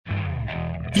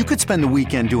You could spend the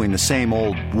weekend doing the same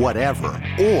old whatever,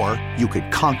 or you could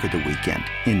conquer the weekend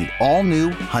in the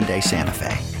all-new Hyundai Santa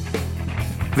Fe.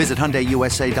 Visit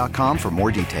HyundaiUSA.com for more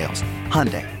details.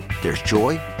 Hyundai, there's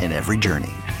joy in every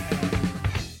journey.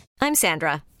 I'm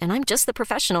Sandra, and I'm just the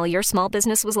professional your small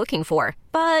business was looking for.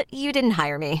 But you didn't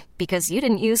hire me because you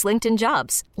didn't use LinkedIn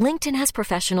Jobs. LinkedIn has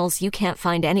professionals you can't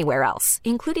find anywhere else,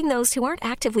 including those who aren't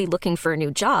actively looking for a new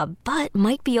job, but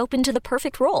might be open to the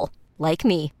perfect role, like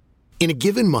me. In a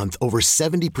given month, over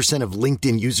 70% of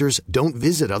LinkedIn users don't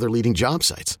visit other leading job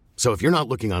sites. So if you're not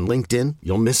looking on LinkedIn,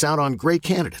 you'll miss out on great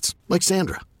candidates like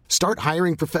Sandra. Start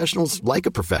hiring professionals like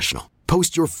a professional.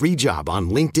 Post your free job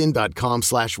on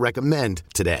linkedin.com/recommend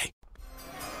today.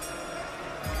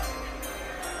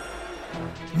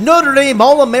 Notre Dame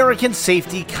All-American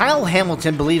safety Kyle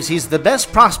Hamilton believes he's the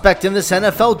best prospect in this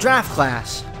NFL draft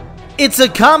class. It's a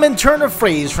common turn of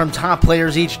phrase from top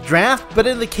players each draft, but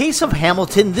in the case of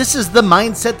Hamilton, this is the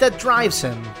mindset that drives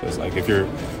him. It's like if you're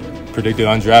predicted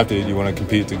undrafted, you want to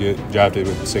compete to get drafted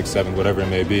with 6, 7, whatever it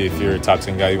may be. If you're a top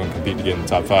 10 guy, you want to compete to get in the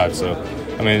top 5. So,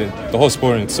 I mean, the whole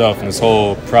sport in itself and this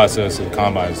whole process of the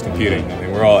combine is competing. I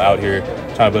mean, we're all out here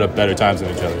trying to put up better times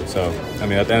than each other. So, I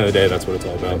mean, at the end of the day, that's what it's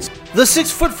all about. The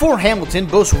 6'4" Hamilton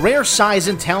boasts rare size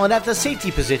and talent at the safety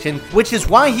position, which is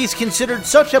why he's considered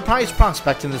such a prized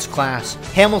prospect in this class.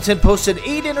 Hamilton posted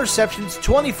 8 interceptions,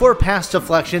 24 pass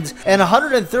deflections, and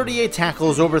 138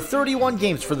 tackles over 31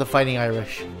 games for the Fighting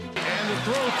Irish. And the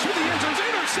throw to the end zone is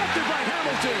intercepted by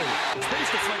Hamilton.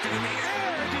 Space deflected in the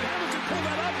air. Did Hamilton pull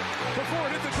that up before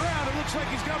it hit the ground? It looks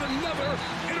like he's got another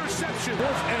interception.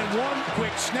 Wolf and one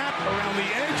quick snap around the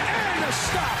edge and a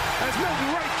stop as Milton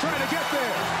Wright tried to get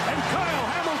there. And Kyle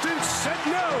Hamilton said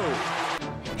no.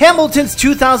 Hamilton's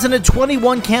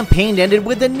 2021 campaign ended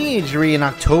with a knee injury in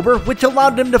October, which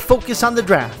allowed him to focus on the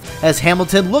draft. As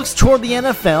Hamilton looks toward the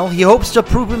NFL, he hopes to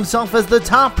prove himself as the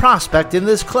top prospect in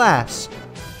this class.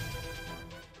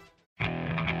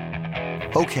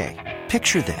 Okay,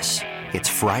 picture this. It's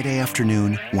Friday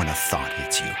afternoon when a thought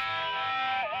hits you.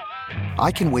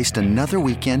 I can waste another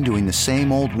weekend doing the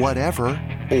same old whatever,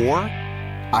 or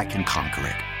I can conquer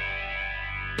it.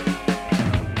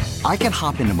 I can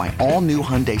hop into my all-new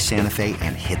Hyundai Santa Fe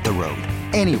and hit the road.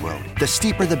 Any road. The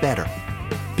steeper the better.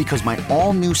 Because my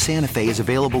all-new Santa Fe is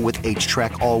available with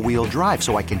H-Track all-wheel drive,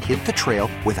 so I can hit the trail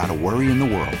without a worry in the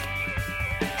world.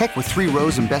 Heck, with 3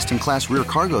 rows and best-in-class rear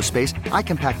cargo space, I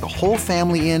can pack the whole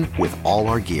family in with all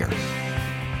our gear.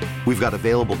 We've got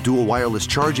available dual wireless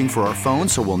charging for our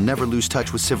phones, so we'll never lose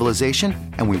touch with civilization,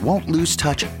 and we won't lose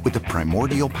touch with the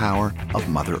primordial power of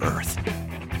Mother Earth.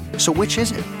 So which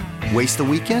is it? Waste the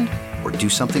weekend or do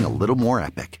something a little more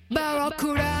epic?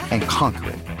 And conquer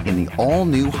it in the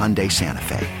all-new Hyundai Santa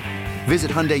Fe.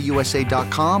 Visit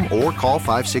HyundaiUSA.com or call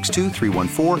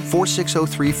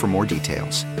 562-314-4603 for more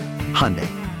details. Hyundai,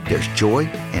 there's joy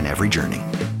in every journey.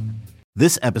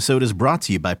 This episode is brought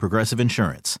to you by Progressive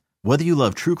Insurance. Whether you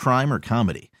love true crime or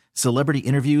comedy, celebrity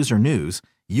interviews or news,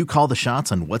 you call the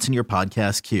shots on what's in your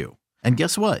podcast queue. And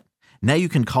guess what? Now you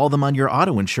can call them on your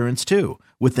auto insurance too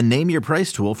with the Name Your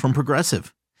Price tool from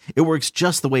Progressive. It works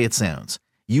just the way it sounds.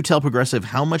 You tell Progressive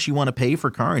how much you want to pay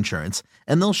for car insurance,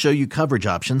 and they'll show you coverage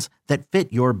options that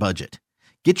fit your budget.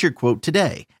 Get your quote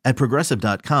today at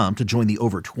Progressive.com to join the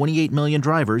over 28 million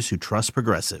drivers who trust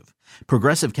Progressive.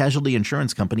 Progressive Casualty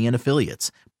Insurance Company and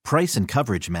Affiliates. Price and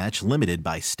coverage match limited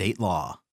by state law.